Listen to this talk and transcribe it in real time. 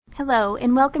Hello,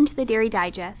 and welcome to the Dairy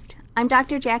Digest. I'm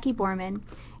Dr. Jackie Borman.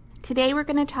 Today we're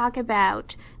going to talk about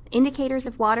indicators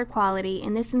of water quality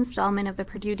in this installment of the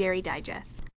Purdue Dairy Digest.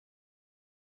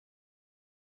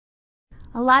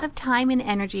 A lot of time and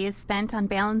energy is spent on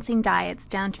balancing diets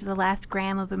down to the last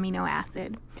gram of amino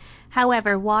acid.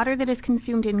 However, water that is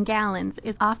consumed in gallons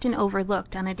is often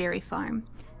overlooked on a dairy farm.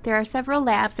 There are several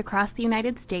labs across the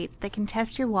United States that can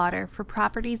test your water for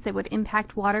properties that would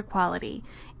impact water quality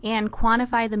and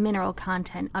quantify the mineral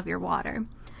content of your water.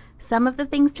 Some of the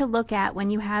things to look at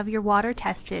when you have your water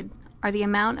tested are the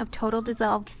amount of total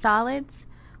dissolved solids,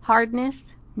 hardness,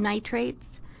 nitrates,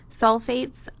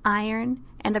 sulfates, iron,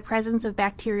 and the presence of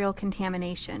bacterial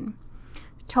contamination.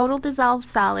 Total dissolved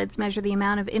solids measure the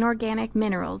amount of inorganic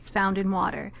minerals found in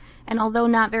water, and although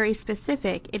not very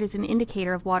specific, it is an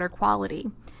indicator of water quality.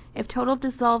 If total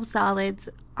dissolved solids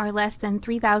are less than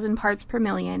 3,000 parts per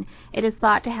million, it is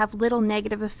thought to have little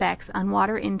negative effects on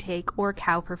water intake or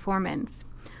cow performance.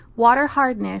 Water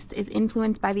hardness is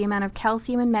influenced by the amount of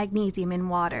calcium and magnesium in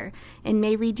water and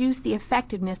may reduce the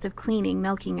effectiveness of cleaning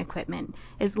milking equipment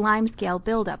as limescale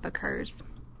buildup occurs.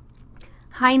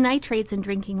 High nitrates in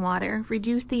drinking water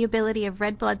reduce the ability of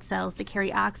red blood cells to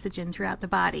carry oxygen throughout the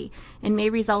body and may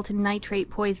result in nitrate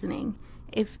poisoning.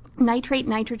 If nitrate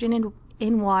nitrogen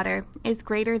in water is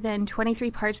greater than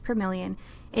 23 parts per million,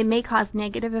 it may cause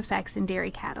negative effects in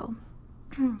dairy cattle.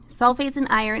 Sulfates and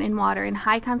iron in water in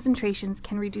high concentrations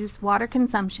can reduce water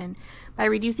consumption by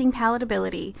reducing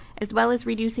palatability as well as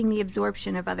reducing the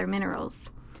absorption of other minerals.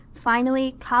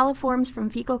 Finally, coliforms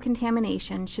from fecal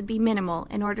contamination should be minimal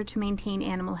in order to maintain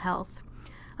animal health.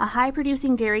 A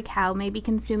high-producing dairy cow may be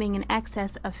consuming in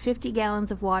excess of 50 gallons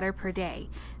of water per day,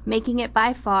 making it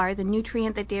by far the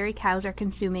nutrient that dairy cows are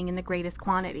consuming in the greatest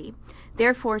quantity.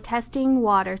 Therefore, testing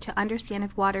water to understand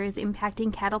if water is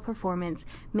impacting cattle performance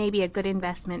may be a good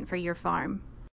investment for your farm.